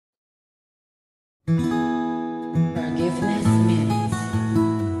Forgiveness means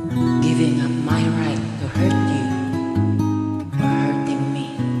giving up my right to hurt you for hurting me.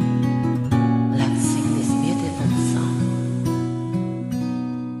 Let's sing this beautiful song.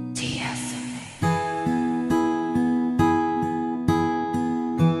 TSMA.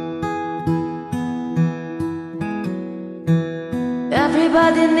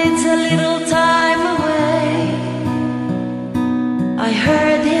 Everybody needs a little time away, I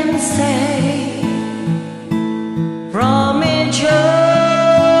heard him say, from each other.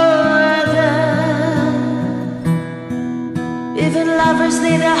 Even lovers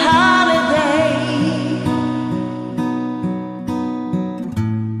need a holiday,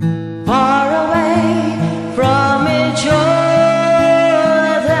 far away from each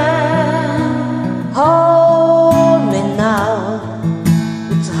other. Hold me now,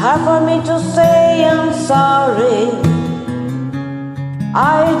 it's hard for me to say I'm sorry.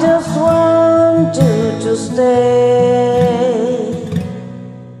 I just want you to stay.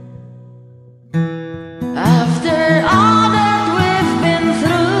 After all that we've been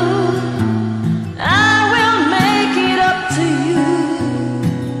through, I will make it up to you,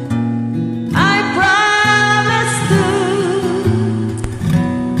 I promise to.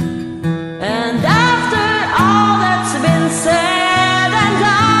 And after all that's been said and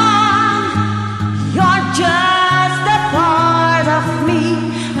done, you're just a part of me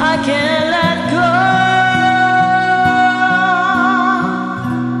I can't let go.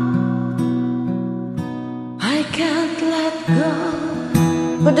 I can't let go.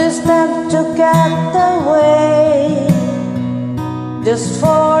 Put a step to get away, just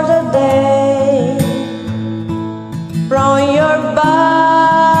for the day, from your body.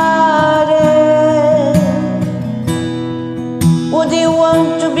 Would you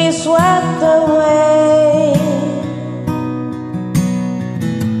want to be swept away,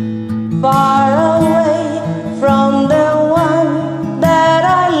 far away from the one that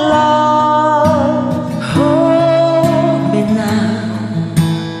I love? Hold me now,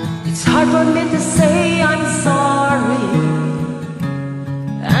 it's hard for me to say I'm sorry.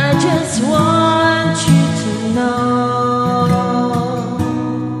 I just want you to know.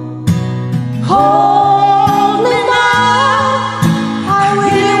 Hold me now, I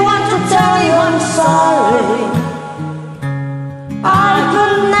really want to tell you I'm sorry. I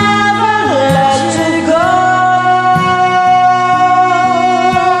could never let you go.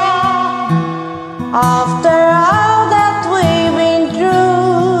 After all that we've been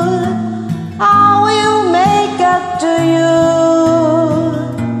through, I will make up to you,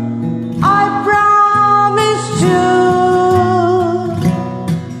 I promise you.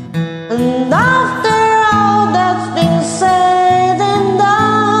 And after all that's been said and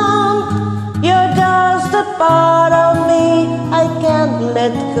done, you're just a part of me I can't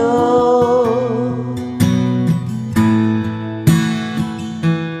let go.